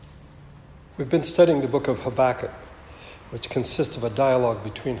We've been studying the book of Habakkuk, which consists of a dialogue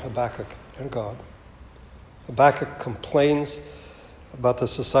between Habakkuk and God. Habakkuk complains about the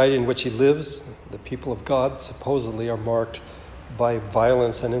society in which he lives. The people of God supposedly are marked by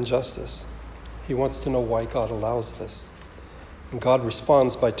violence and injustice. He wants to know why God allows this. And God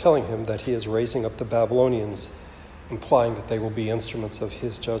responds by telling him that he is raising up the Babylonians, implying that they will be instruments of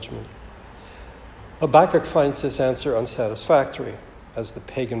his judgment. Habakkuk finds this answer unsatisfactory, as the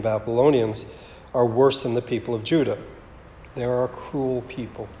pagan Babylonians are worse than the people of Judah. They are a cruel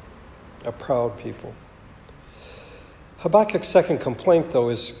people, a proud people. Habakkuk's second complaint, though,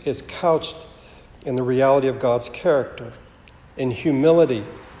 is couched in the reality of God's character. In humility,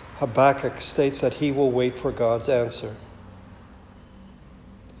 Habakkuk states that he will wait for God's answer.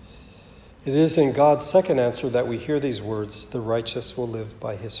 It is in God's second answer that we hear these words, "The righteous will live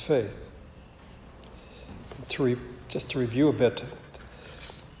by his faith." Just to review a bit,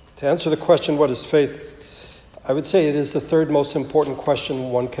 to answer the question, what is faith? I would say it is the third most important question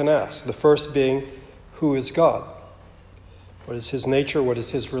one can ask. The first being, who is God? What is his nature? What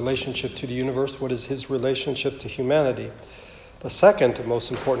is his relationship to the universe? What is his relationship to humanity? The second most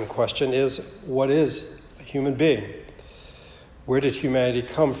important question is, what is a human being? Where did humanity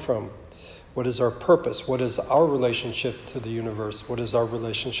come from? What is our purpose? What is our relationship to the universe? What is our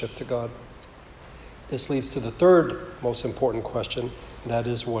relationship to God? This leads to the third most important question, and that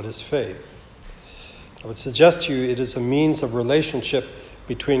is, what is faith? I would suggest to you it is a means of relationship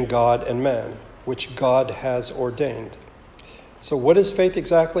between God and man, which God has ordained. So what is faith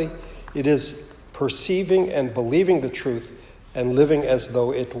exactly? It is perceiving and believing the truth and living as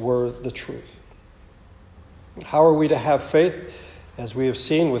though it were the truth. How are we to have faith? As we have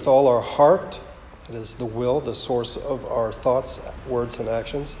seen, with all our heart, that is the will, the source of our thoughts, words, and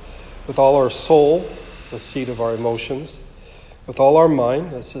actions. With all our soul, the seat of our emotions. With all our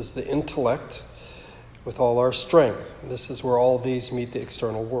mind, this is the intellect. With all our strength, this is where all these meet the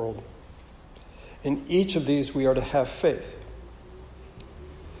external world. In each of these, we are to have faith.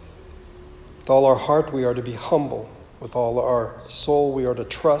 With all our heart, we are to be humble. With all our soul, we are to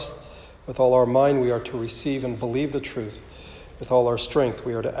trust. With all our mind, we are to receive and believe the truth. With all our strength,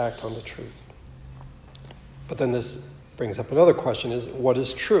 we are to act on the truth. But then this brings up another question, is what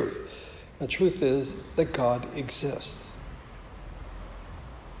is truth? The truth is that God exists.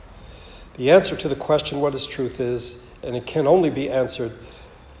 The answer to the question, what is truth, is, and it can only be answered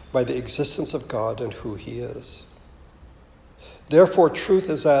by the existence of God and who he is. Therefore, truth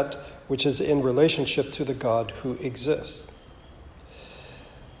is that which is in relationship to the God who exists.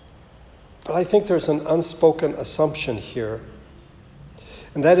 But I think there's an unspoken assumption here,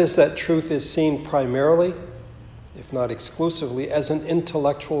 and that is that truth is seen primarily, if not exclusively, as an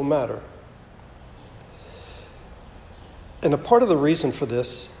intellectual matter. And a part of the reason for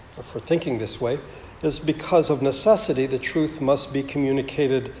this, or for thinking this way, is because of necessity, the truth must be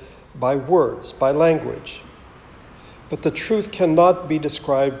communicated by words, by language. But the truth cannot be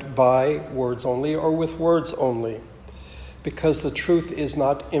described by words only or with words only, because the truth is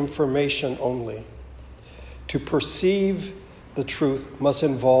not information only. To perceive the truth must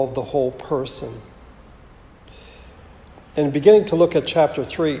involve the whole person. And beginning to look at chapter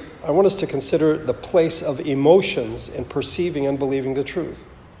 3, I want us to consider the place of emotions in perceiving and believing the truth.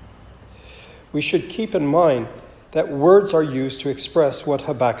 We should keep in mind that words are used to express what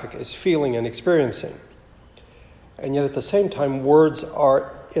Habakkuk is feeling and experiencing. And yet at the same time, words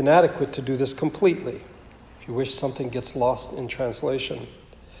are inadequate to do this completely. If you wish, something gets lost in translation.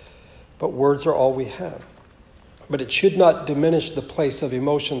 But words are all we have. But it should not diminish the place of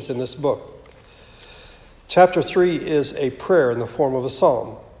emotions in this book. Chapter 3 is a prayer in the form of a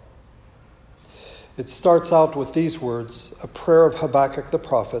psalm. It starts out with these words, a prayer of Habakkuk the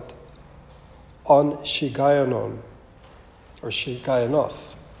prophet on Shigayonon, or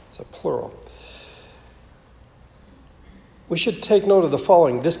Shigayanoth. It's a plural. We should take note of the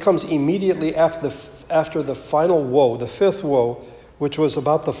following. This comes immediately after the final woe, the fifth woe, which was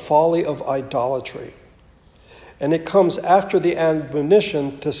about the folly of idolatry. And it comes after the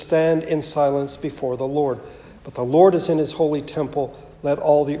admonition to stand in silence before the Lord. But the Lord is in his holy temple. Let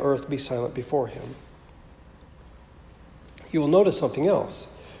all the earth be silent before him. You will notice something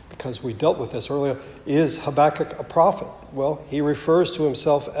else, because we dealt with this earlier. Is Habakkuk a prophet? Well, he refers to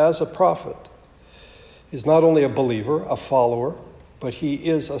himself as a prophet. He's not only a believer, a follower, but he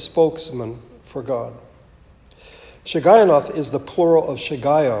is a spokesman for God. Shigayanoth is the plural of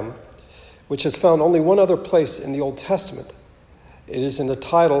Shigayon, which is found only one other place in the Old Testament. It is in the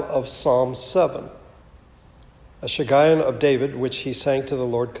title of Psalm 7, a Shigayon of David, which he sang to the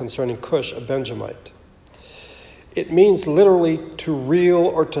Lord concerning Cush, a Benjamite. It means literally to reel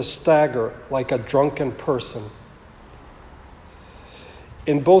or to stagger like a drunken person.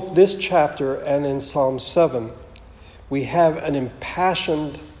 In both this chapter and in Psalm 7, we have an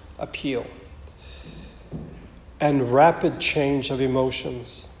impassioned appeal and rapid change of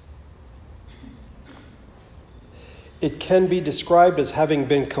emotions. It can be described as having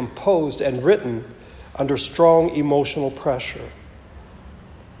been composed and written under strong emotional pressure.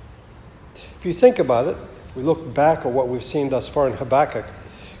 If you think about it, if we look back at what we've seen thus far in Habakkuk,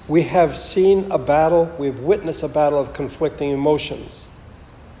 we have seen a battle, we've witnessed a battle of conflicting emotions.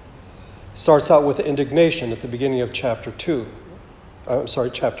 Starts out with indignation at the beginning of chapter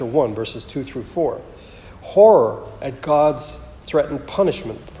 1, verses 2 through 4. Horror at God's threatened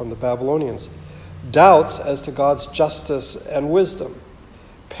punishment from the Babylonians. Doubts as to God's justice and wisdom.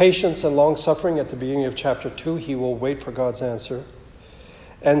 Patience and long-suffering at the beginning of chapter 2. He will wait for God's answer.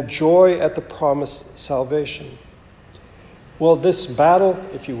 And joy at the promised salvation. Well, this battle,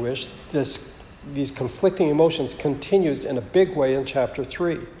 if you wish, these conflicting emotions continues in a big way in chapter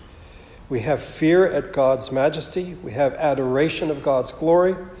 3. We have fear at God's majesty. We have adoration of God's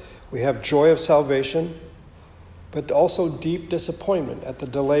glory. We have joy of salvation, but also deep disappointment at the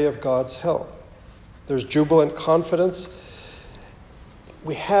delay of God's help. There's jubilant confidence.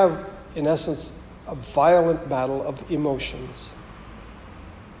 We have, in essence, a violent battle of emotions.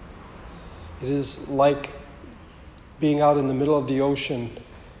 It is like being out in the middle of the ocean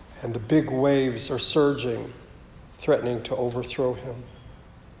and the big waves are surging, threatening to overthrow him.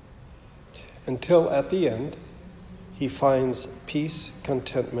 Until at the end, he finds peace,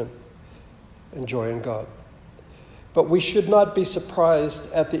 contentment, and joy in God. But we should not be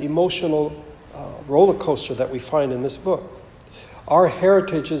surprised at the emotional roller coaster that we find in this book. Our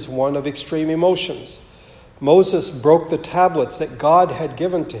heritage is one of extreme emotions. Moses broke the tablets that God had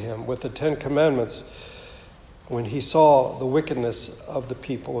given to him with the 10 Commandments when he saw the wickedness of the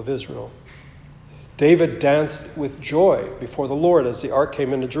people of Israel. David danced with joy before the Lord as the ark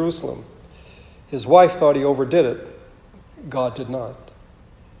came into Jerusalem. His wife thought he overdid it. God did not.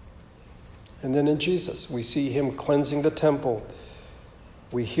 And then in Jesus, we see him cleansing the temple.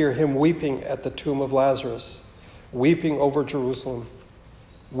 We hear him weeping at the tomb of Lazarus, weeping over Jerusalem,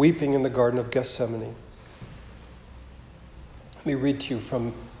 weeping in the Garden of Gethsemane. Let me read to you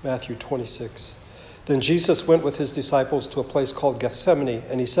from Matthew 26. Then Jesus went with his disciples to a place called Gethsemane,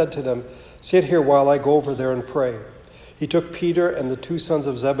 and he said to them, "Sit here while I go over there and pray." He took Peter and the 2 sons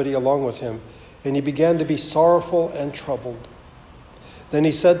of Zebedee along with him, and he began to be sorrowful and troubled. Then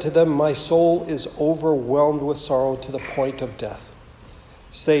he said to them, "My soul is overwhelmed with sorrow to the point of death.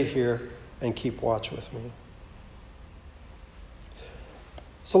 Stay here and keep watch with me."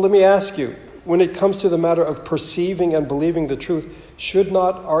 So let me ask you, when it comes to the matter of perceiving and believing the truth, should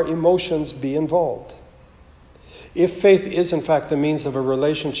not our emotions be involved? If faith is in fact the means of a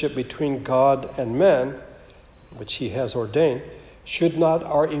relationship between God and man, which he has ordained, should not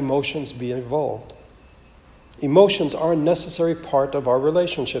our emotions be involved? Emotions are a necessary part of our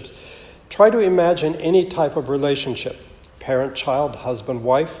relationships. Try to imagine any type of relationship, parent-child,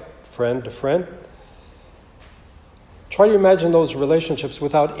 husband-wife, friend to friend. Try to imagine those relationships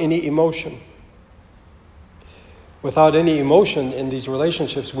without any emotion. Without any emotion in these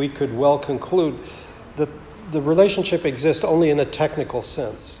relationships, we could well conclude that the relationship exists only in a technical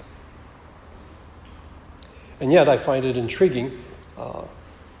sense. And yet I find it intriguing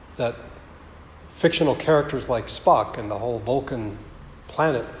that fictional characters like Spock and the whole Vulcan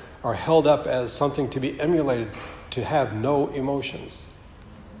planet are held up as something to be emulated, to have no emotions.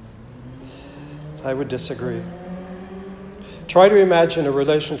 I would disagree. Try to imagine a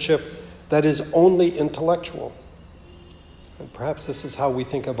relationship that is only intellectual. And perhaps this is how we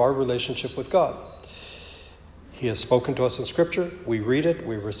think of our relationship with God. He has spoken to us in Scripture, we read it,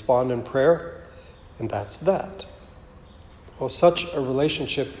 we respond in prayer, and that's that. Well, such a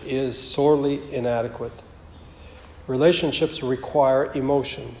relationship is sorely inadequate. Relationships require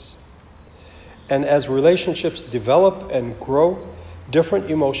emotions. And as relationships develop and grow,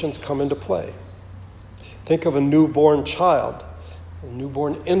 different emotions come into play. Think of a newborn child, a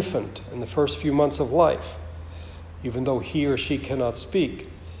newborn infant in the first few months of life. Even though he or she cannot speak,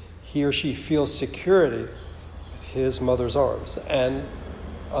 he or she feels security with his mother's arms and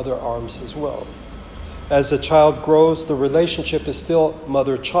other arms as well. As the child grows, the relationship is still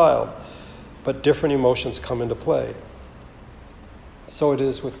mother-child, but different emotions come into play. So it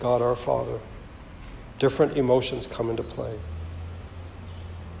is with God our Father. Different emotions come into play.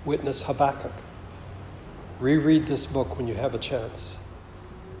 Witness Habakkuk. Reread this book when you have a chance.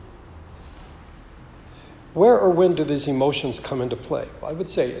 Where or when do these emotions come into play? Well, I would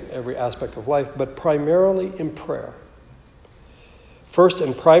say in every aspect of life, but primarily in prayer. First,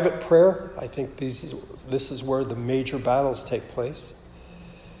 in private prayer, I think this is where the major battles take place.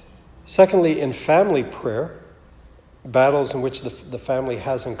 Secondly, in family prayer, battles in which the family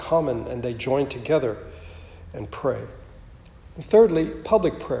has in common and they join together and pray. And thirdly,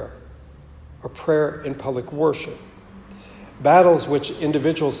 public prayer, or prayer in public worship. Battles which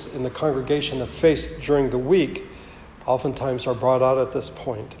individuals in the congregation have faced during the week oftentimes are brought out at this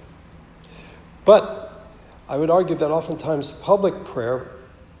point. But I would argue that oftentimes public prayer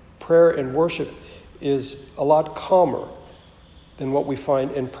in worship, is a lot calmer than what we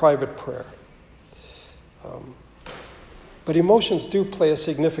find in private prayer. But emotions do play a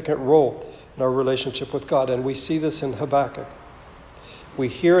significant role in our relationship with God, and we see this in Habakkuk. We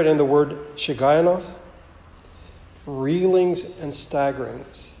hear it in the word shigayonoth, reelings and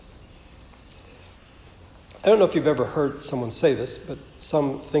staggerings. I don't know if you've ever heard someone say this, but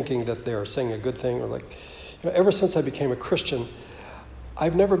some thinking that they're saying a good thing, or like, ever since I became a Christian,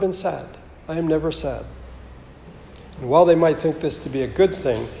 I've never been sad. I am never sad. And while they might think this to be a good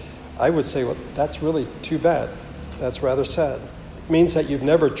thing, I would say, well, that's really too bad. That's rather sad. It means that you've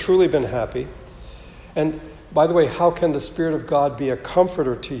never truly been happy. And by the way, how can the Spirit of God be a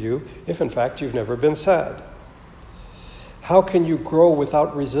comforter to you if in fact you've never been sad? How can you grow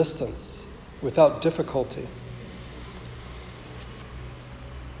without resistance, without difficulty?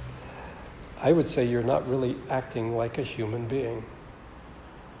 I would say you're not really acting like a human being.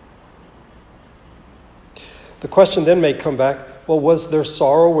 The question then may come back, well, was there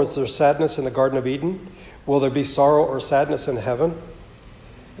sorrow, was there sadness in the Garden of Eden? Will there be sorrow or sadness in heaven?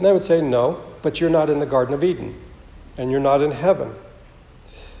 And I would say no, but you're not in the Garden of Eden, and you're not in heaven.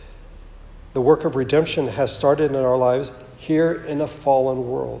 The work of redemption has started in our lives here in a fallen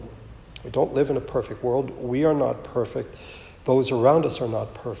world. We don't live in a perfect world. We are not perfect. Those around us are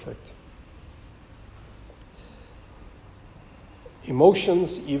not perfect.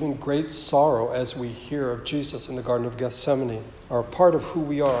 Emotions, even great sorrow, as we hear of Jesus in the Garden of Gethsemane, are a part of who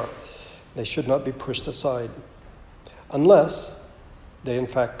we are. They should not be pushed aside, unless they in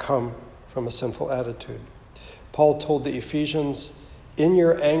fact come from a sinful attitude. Paul told the Ephesians, in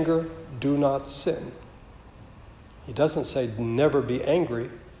your anger, do not sin. He doesn't say never be angry.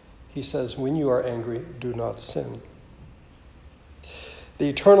 He says when you are angry, do not sin. The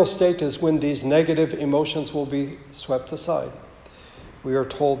eternal state is when these negative emotions will be swept aside. We are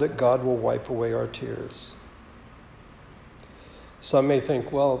told that God will wipe away our tears. Some may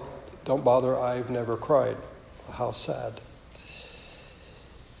think, well, don't bother, I've never cried. How sad.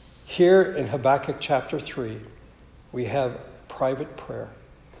 Here in Habakkuk chapter 3, we have private prayer.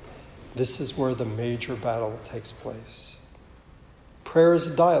 This is where the major battle takes place. Prayer is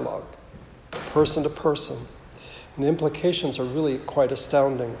a dialogue, person to person. And the implications are really quite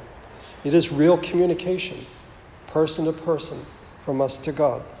astounding. It is real communication, person to person, from us to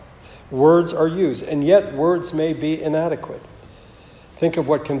God. Words are used, and yet words may be inadequate. Think of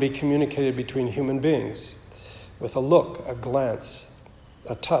what can be communicated between human beings with a look, a glance,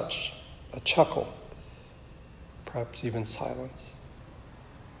 a touch, a chuckle, perhaps even silence.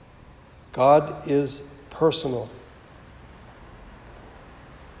 God is personal.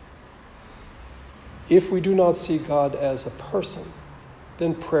 If we do not see God as a person,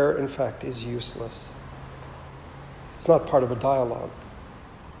 then prayer, in fact, is useless. It's not part of a dialogue.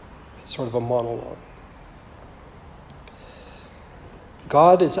 It's sort of a monologue.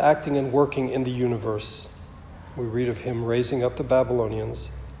 God is acting and working in the universe. We read of him raising up the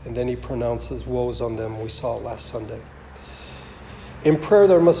Babylonians, and then he pronounces woes on them. We saw it last Sunday. In prayer,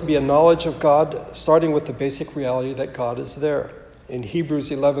 there must be a knowledge of God, starting with the basic reality that God is there. In Hebrews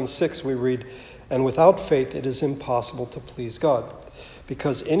 11:6, we read, and without faith it is impossible to please God,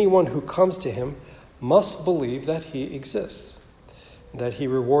 because anyone who comes to him must believe that he exists, that he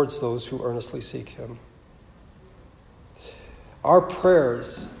rewards those who earnestly seek him. Our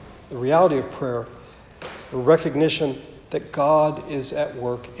prayers, the reality of prayer, the recognition that God is at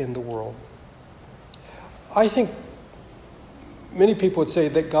work in the world. I think many people would say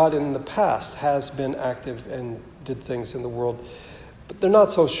that God in the past has been active and did things in the world, but they're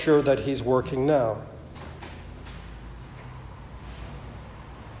not so sure that he's working now.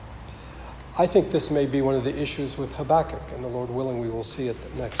 I think this may be one of the issues with Habakkuk, and the Lord willing, we will see it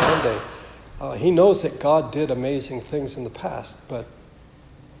next Sunday. He knows that God did amazing things in the past, but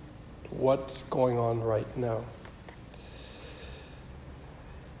what's going on right now?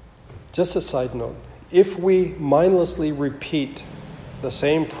 Just a side note, if we mindlessly repeat the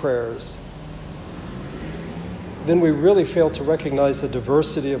same prayers then we really fail to recognize the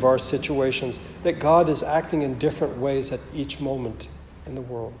diversity of our situations, that God is acting in different ways at each moment in the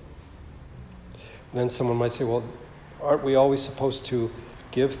world. Then someone might say, well, aren't we always supposed to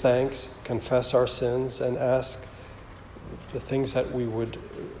give thanks, confess our sins, and ask the things that we would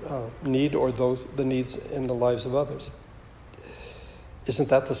need, or the needs in the lives of others? Isn't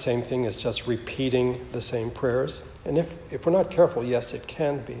that the same thing as just repeating the same prayers? And if we're not careful, yes, it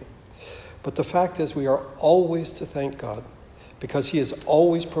can be. But the fact is, we are always to thank God, because he is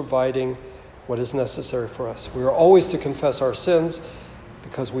always providing what is necessary for us. We are always to confess our sins,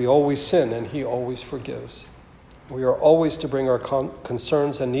 because we always sin and he always forgives. We are always to bring our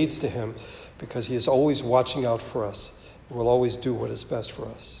concerns and needs to him, because he is always watching out for us and will always do what is best for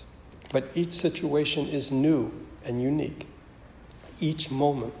us. But each situation is new and unique. Each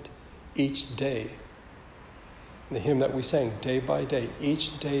moment, each day. The hymn that we sang, day by day,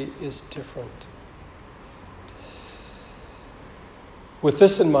 each day is different. With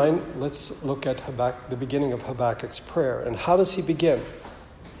this in mind, let's look at the beginning of Habakkuk's prayer. And how does he begin?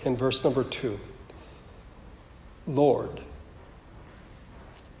 In verse number 2. Lord.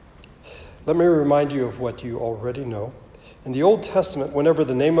 Let me remind you of what you already know. In the Old Testament, whenever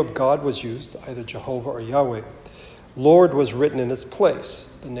the name of God was used, either Jehovah or Yahweh, Lord was written in its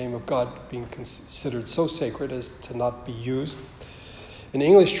place, the name of God being considered so sacred as to not be used. In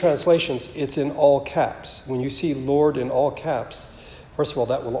English translations, it's in all caps. When you see Lord in all caps, first of all,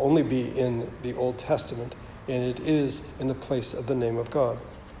 that will only be in the Old Testament, and it is in the place of the name of God.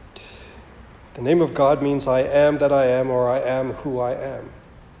 The name of God means I am that I am, or I am who I am.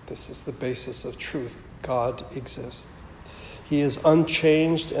 This is the basis of truth. God exists. He is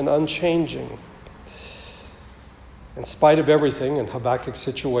unchanged and unchanging. In spite of everything in Habakkuk's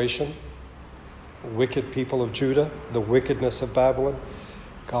situation, wicked people of Judah, the wickedness of Babylon,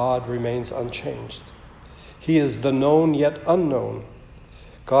 God remains unchanged. He is the known yet unknown.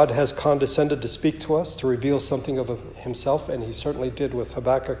 God has condescended to speak to us, to reveal something of himself, and he certainly did with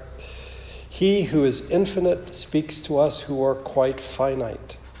Habakkuk. He who is infinite speaks to us who are quite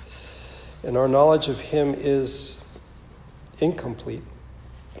finite. And our knowledge of him is incomplete,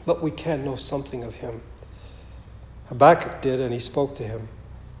 but we can know something of him. Habakkuk did, and he spoke to him.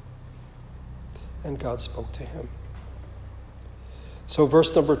 And God spoke to him. So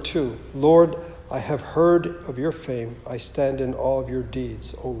verse number 2, Lord, I have heard of your fame. I stand in awe of your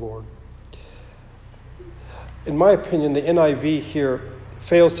deeds, O Lord. In my opinion, the NIV here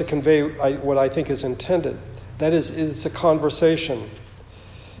fails to convey what I think is intended. That is, it's a conversation.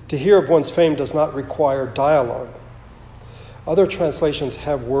 To hear of one's fame does not require dialogue. Other translations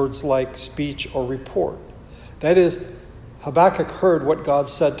have words like speech or report. That is, Habakkuk heard what God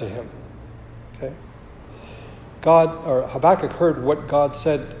said to him. Okay? Habakkuk heard what God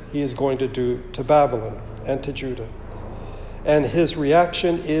said he is going to do to Babylon and to Judah. And his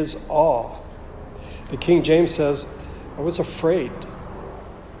reaction is awe. The King James says, I was afraid.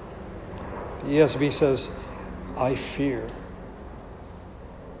 The ESV says, I fear.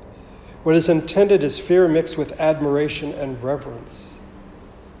 What is intended is fear mixed with admiration and reverence.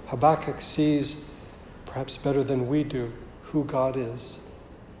 Habakkuk sees, perhaps better than we do, who God is.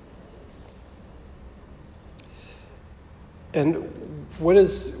 And what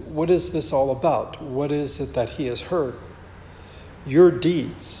is this all about? What is it that he has heard? Your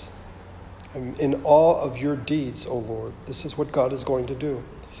deeds. I'm in awe of your deeds, O Lord. This is what God is going to do.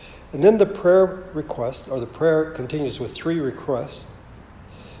 And then the prayer request, or the prayer continues with 3 requests.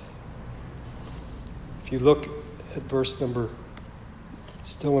 If you look at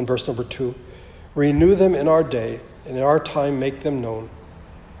still in verse number 2, renew them in our day, and in our time make them known.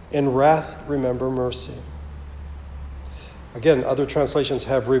 In wrath remember mercy. Again, other translations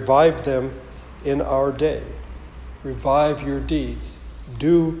have revived them in our day. Revive your deeds.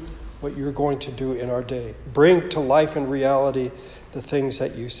 Do what you're going to do in our day. Bring to life and reality the things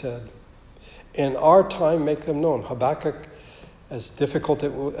that you said. In our time, make them known. Habakkuk, as difficult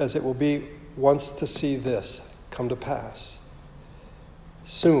as it will be, wants to see this come to pass.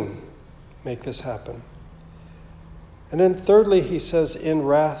 Soon, make this happen. And then thirdly, he says, in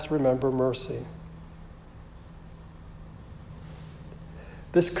wrath, remember mercy.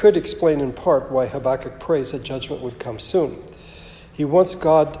 This could explain in part why Habakkuk prays that judgment would come soon. He wants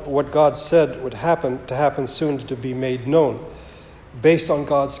what God said would happen to happen soon, to be made known. Based on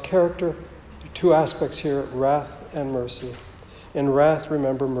God's character, 2 aspects here, wrath and mercy. In wrath,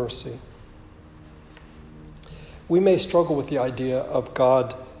 remember mercy. We may struggle with the idea of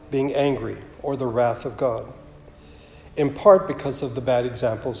God being angry or the wrath of God, in part because of the bad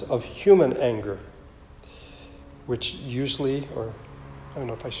examples of human anger, which usually, or I don't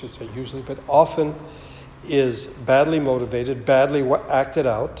know if I should say usually, but often is badly motivated, badly acted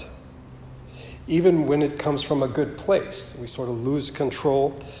out, even when it comes from a good place. We sort of lose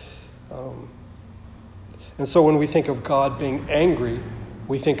control. And so when we think of God being angry,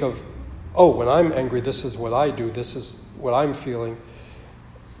 we think of, when I'm angry, this is what I do, this is what I'm feeling.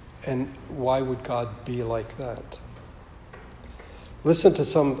 And why would God be like that? Listen to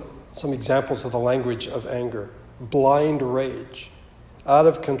some examples of the language of anger. Blind rage, out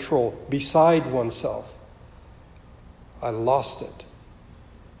of control, beside oneself. I lost it.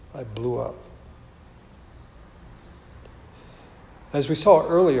 I blew up. As we saw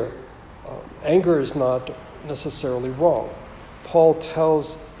earlier, anger is not necessarily wrong. Paul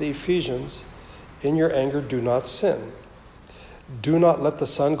tells the Ephesians, in your anger, do not sin. Do not let the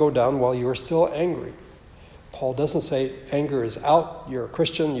sun go down while you are still angry. Paul doesn't say anger is out, you're a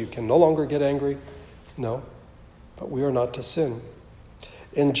Christian, you can no longer get angry. No, but we are not to sin.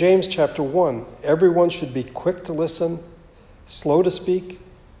 In James chapter 1, everyone should be quick to listen, slow to speak,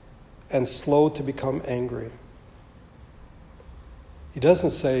 and slow to become angry. He doesn't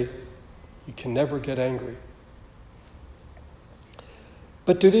say you can never get angry.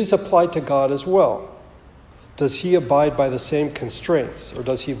 But do these apply to God as well? Does he abide by the same constraints, or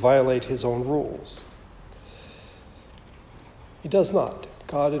does he violate his own rules? He does not.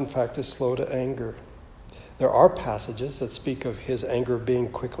 God, in fact, is slow to anger. There are passages that speak of his anger being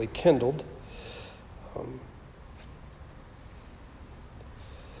quickly kindled.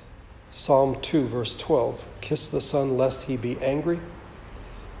 Psalm 2, verse 12, kiss the Son lest he be angry,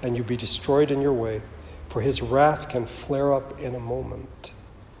 and you be destroyed in your way, for his wrath can flare up in a moment.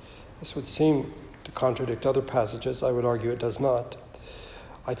 This would seem to contradict other passages. I would argue it does not.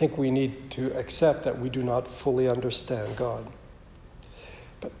 I think we need to accept that we do not fully understand God.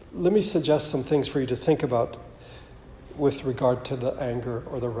 But let me suggest some things for you to think about with regard to the anger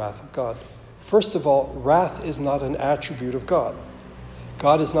or the wrath of God. First of all, wrath is not an attribute of God.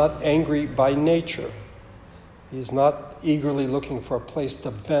 God is not angry by nature. He is not eagerly looking for a place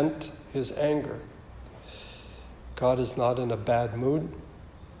to vent his anger. God is not in a bad mood.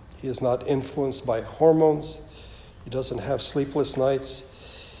 He is not influenced by hormones. He doesn't have sleepless nights.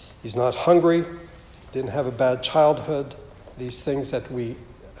 He's not hungry. Didn't have a bad childhood. These things that we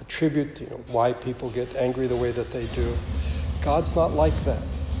attribute, why people get angry the way that they do. God's not like that.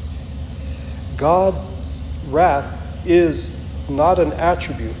 God's wrath is not an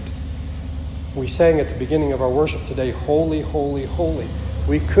attribute. We sang at the beginning of our worship today, holy, holy, holy.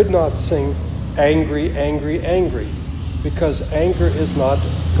 We could not sing angry, angry, angry, because anger is not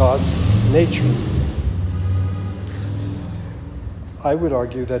God's nature. I would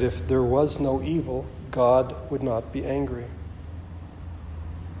argue that if there was no evil, God would not be angry.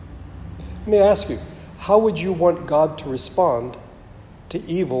 Let me ask you, how would you want God to respond to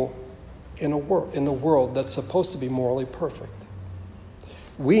evil in the world that's supposed to be morally perfect?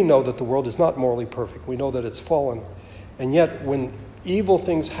 We know that the world is not morally perfect. We know that it's fallen. And yet, when evil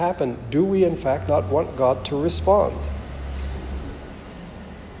things happen, do we in fact not want God to respond?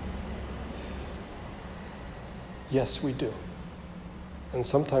 Yes, we do. And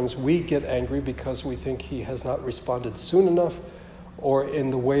sometimes we get angry because we think he has not responded soon enough or in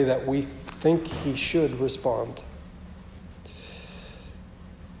the way that we think he should respond.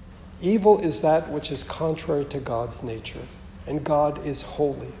 Evil is that which is contrary to God's nature, and God is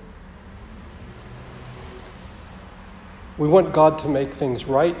holy. We want God to make things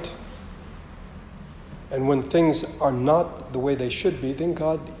right, and when things are not the way they should be, then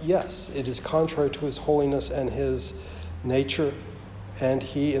God, yes, it is contrary to his holiness and his nature, and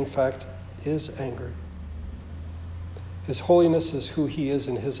he, in fact, is angry. His holiness is who he is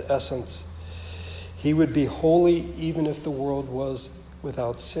in his essence. He would be holy even if the world was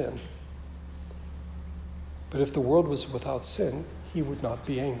without sin. But if the world was without sin, he would not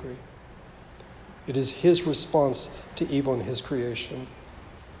be angry. It is his response to evil in his creation.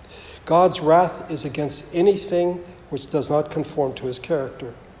 God's wrath is against anything which does not conform to his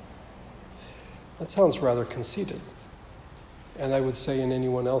character. That sounds rather conceited. And I would say in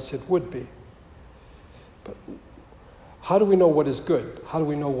anyone else it would be. But how do we know what is good? How do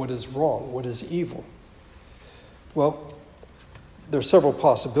we know what is wrong? What is evil? Well, there are several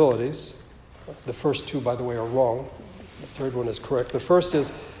possibilities. The first two, by the way, are wrong. The third one is correct. The first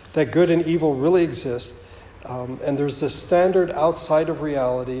is that good and evil really exist, and there's this standard outside of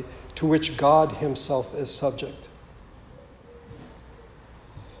reality to which God himself is subject.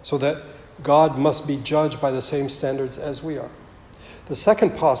 So that God must be judged by the same standards as we are. The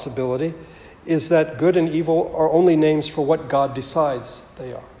second possibility is that good and evil are only names for what God decides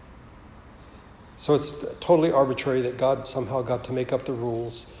they are. So it's totally arbitrary that God somehow got to make up the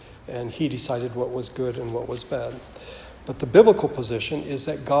rules and he decided what was good and what was bad. But the biblical position is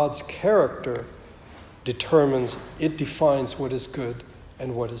that God's character defines what is good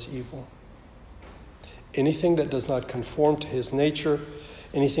and what is evil. Anything that does not conform to his nature,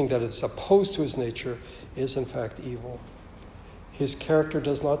 anything that is opposed to his nature, is in fact evil. His character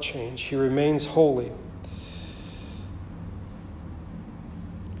does not change. He remains holy.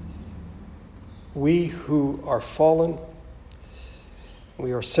 We who are fallen,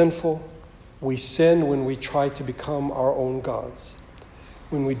 we are sinful, we sin when we try to become our own gods,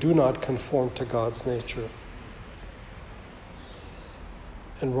 when we do not conform to God's nature.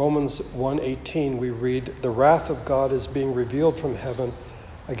 In Romans 1:18 we read, "The wrath of God is being revealed from heaven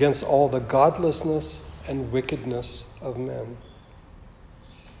against all the godlessness and wickedness of men."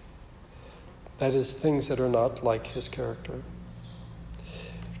 That is, things that are not like his character.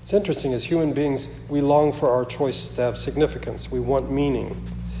 It's interesting, as human beings, we long for our choices to have significance. We want meaning.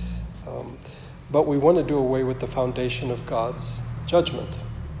 But we want to do away with the foundation of God's judgment.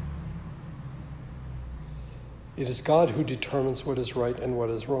 It is God who determines what is right and what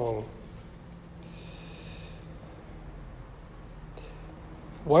is wrong.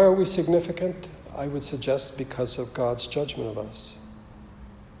 Why are we significant? I would suggest because of God's judgment of us.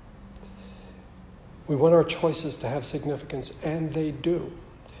 We want our choices to have significance, and they do.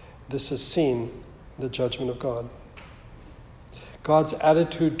 This is seen in the judgment of God. God's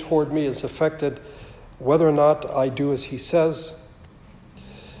attitude toward me is affected whether or not I do as he says,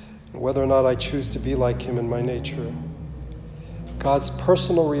 whether or not I choose to be like him in my nature. God's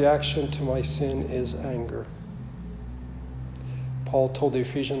personal reaction to my sin is anger. Paul told the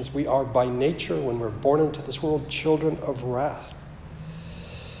Ephesians, we are by nature, when we're born into this world, children of wrath.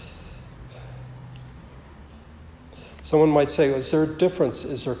 Someone might say, is there a difference?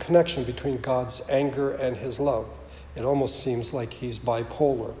 Is there a connection between God's anger and his love? It almost seems like he's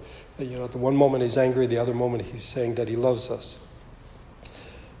bipolar. The one moment he's angry, the other moment he's saying that he loves us.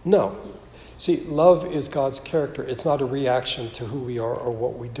 No. See, love is God's character. It's not a reaction to who we are or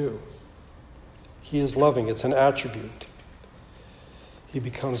what we do. He is loving. It's an attribute. He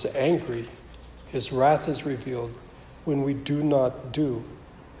becomes angry. His wrath is revealed when we do not do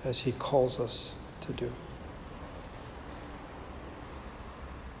as he calls us to do.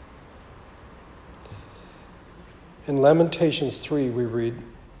 In Lamentations 3, we read,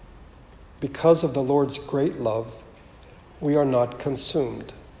 "Because of the Lord's great love, we are not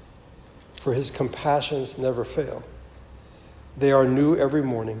consumed, for his compassions never fail. They are new every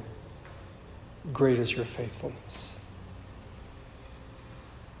morning. Great is your faithfulness."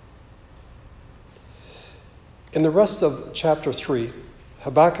 In the rest of chapter 3,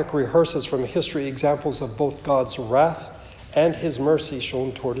 Habakkuk rehearses from history examples of both God's wrath and his mercy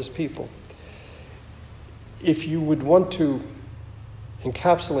shown toward his people. If you would want to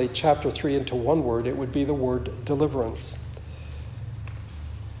encapsulate chapter 3 into one word, it would be the word deliverance.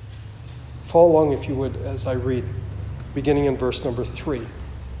 Follow along, if you would, as I read, beginning in verse number 3.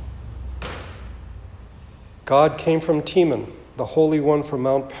 God came from Teman, the Holy One from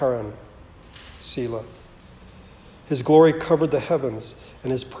Mount Paran, Selah. His glory covered the heavens,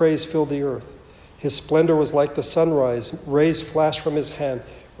 and his praise filled the earth. His splendor was like the sunrise. Rays flashed from his hand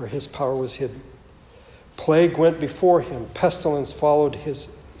where his power was hidden. Plague went before him. Pestilence followed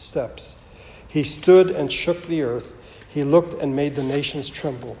his steps. He stood and shook the earth. He looked and made the nations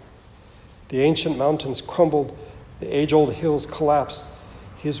tremble. The ancient mountains crumbled. The age-old hills collapsed.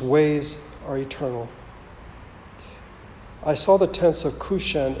 His ways are eternal. I saw the tents of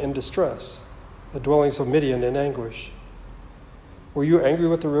Cushan in distress, the dwellings of Midian in anguish. Were you angry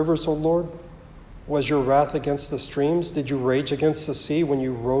with the rivers, O Lord? Was your wrath against the streams? Did you rage against the sea when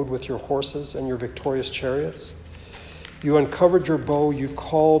you rode with your horses and your victorious chariots? You uncovered your bow, you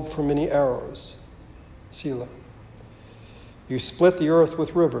called for many arrows. Selah. You split the earth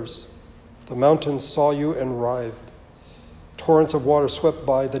with rivers. The mountains saw you and writhed. Torrents of water swept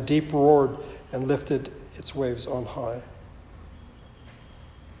by, the deep roared and lifted its waves on high.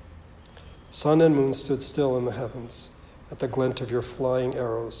 Sun and moon stood still in the heavens at the glint of your flying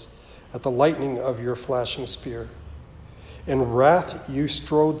arrows, at the lightning of your flashing spear. In wrath you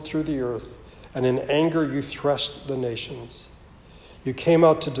strode through the earth, and in anger you threshed the nations. You came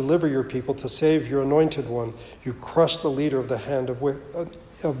out to deliver your people, to save your anointed one. You crushed the leader of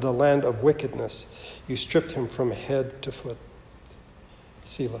the land of wickedness. You stripped him from head to foot.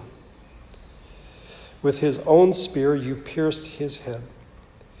 Selah. With his own spear you pierced his head.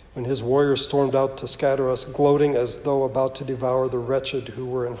 When his warriors stormed out to scatter us, gloating as though about to devour the wretched who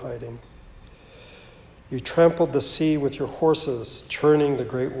were in hiding. You trampled the sea with your horses, churning the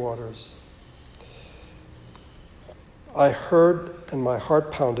great waters. I heard and my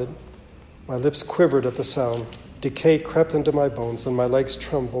heart pounded. My lips quivered at the sound. Decay crept into my bones and my legs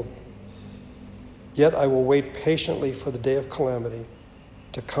trembled. Yet I will wait patiently for the day of calamity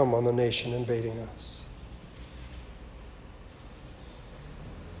to come on the nation invading us.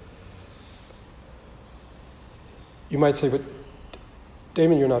 You might say, but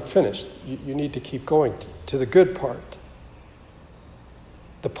Damon, you're not finished. You need to keep going to the good part.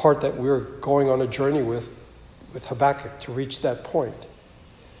 The part that we're going on a journey with Habakkuk to reach that point.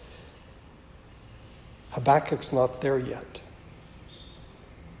 Habakkuk's not there yet.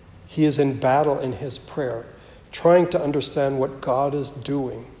 He is in battle in his prayer, trying to understand what God is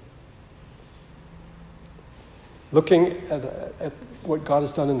doing. Looking at what God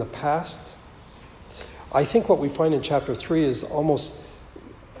has done in the past, I think what we find in chapter 3 is almost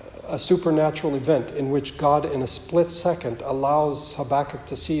a supernatural event in which God, in a split second, allows Habakkuk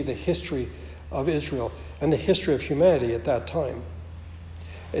to see the history of Israel and the history of humanity at that time.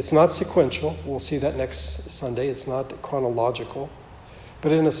 It's not sequential. We'll see that next Sunday. It's not chronological.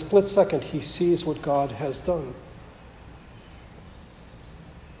 But in a split second, he sees what God has done.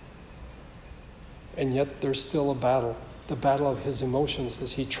 And yet there's still a battle, the battle of his emotions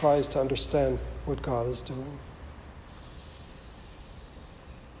as he tries to understand what God is doing.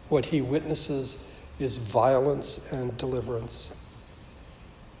 What he witnesses is violence and deliverance,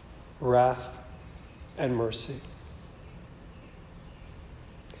 wrath and mercy.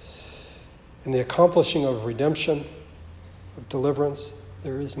 In the accomplishing of redemption, of deliverance,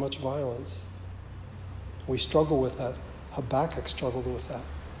 there is much violence. We struggle with that. Habakkuk struggled with that.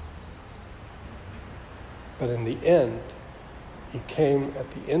 But in the end, he came at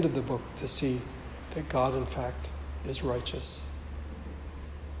the end of the book to see that God, in fact, is righteous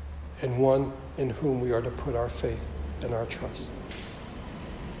and one in whom we are to put our faith and our trust.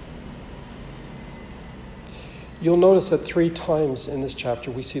 You'll notice that 3 times in this chapter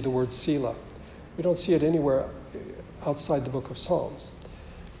we see the word Selah. We don't see it anywhere outside the book of Psalms.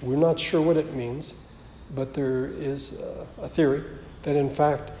 We're not sure what it means, but there is a theory that, in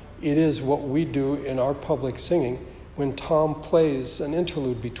fact, it is what we do in our public singing when Tom plays an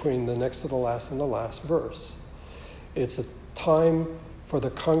interlude between the next to the last and the last verse. It's a time for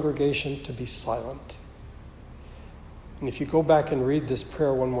the congregation to be silent. And if you go back and read this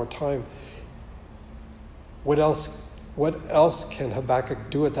prayer one more time, what else can Habakkuk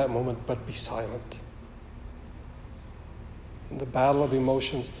do at that moment but be silent? In the battle of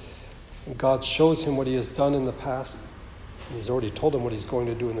emotions, God shows him what he has done in the past, and he's already told him what he's going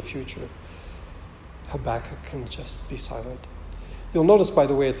to do in the future. Habakkuk can just be silent. You'll notice, by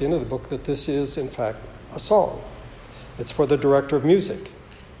the way, at the end of the book that this is, in fact, a song. It's for the director of music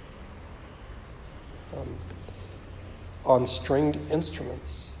on stringed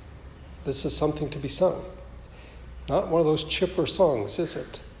instruments. This is something to be sung. Not one of those chipper songs, is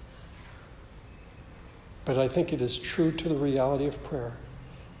it? But I think it is true to the reality of prayer,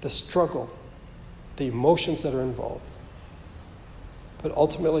 the struggle, the emotions that are involved. But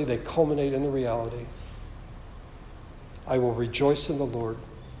ultimately they culminate in the reality. I will rejoice in the Lord.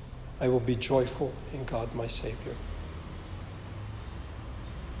 I will be joyful in God my Savior.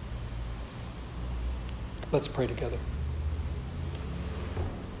 Let's pray together.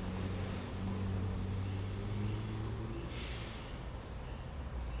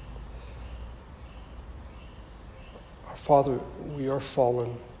 Our Father, we are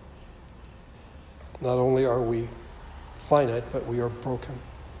fallen. Not only are we finite, but we are broken.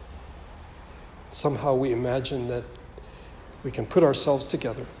 Somehow we imagine that we can put ourselves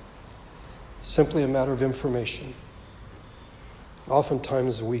together. Simply a matter of information.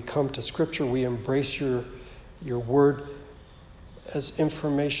 Oftentimes we come to Scripture, we embrace your word as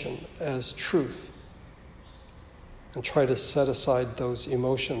information, as truth, and try to set aside those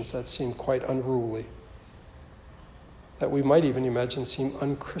emotions that seem quite unruly, that we might even imagine seem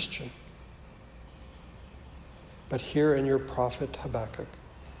unchristian. But here in your prophet Habakkuk,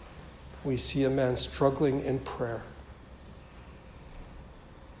 we see a man struggling in prayer,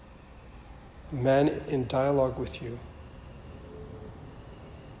 a man in dialogue with you.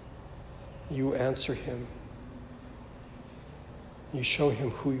 You answer him. You show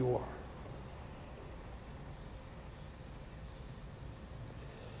him who you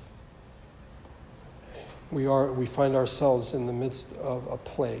are. We find ourselves in the midst of a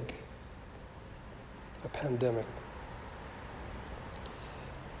plague, a pandemic.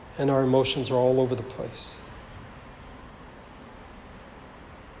 And our emotions are all over the place.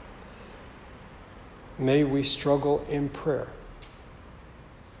 May we struggle in prayer.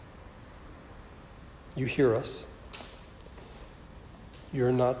 You hear us.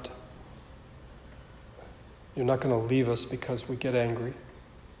 You're not You're not going to leave us because we get angry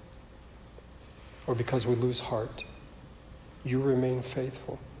or because we lose heart. You remain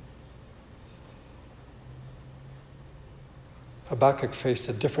faithful. Habakkuk faced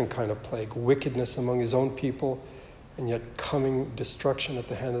a different kind of plague, wickedness among his own people, and yet coming destruction at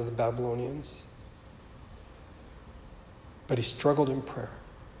the hand of the Babylonians. But he struggled in prayer.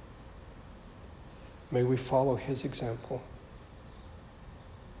 May we follow his example.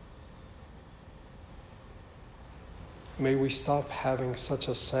 May we stop having such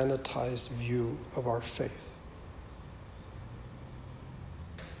a sanitized view of our faith.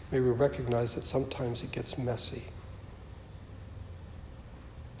 May we recognize that sometimes it gets messy.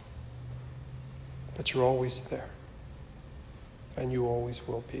 But you're always there, and you always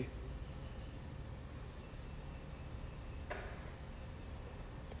will be.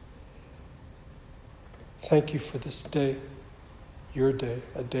 Thank you for this day, your day,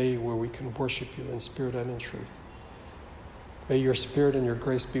 a day where we can worship you in spirit and in truth. May your spirit and your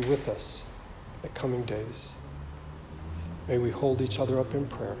grace be with us the coming days. May we hold each other up in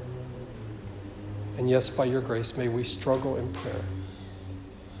prayer. And yes, by your grace, may we struggle in prayer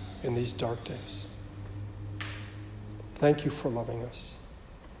in these dark days. Thank you for loving us.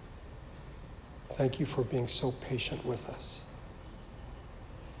 Thank you for being so patient with us.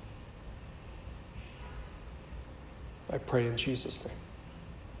 I pray in Jesus' name.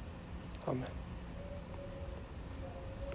 Amen.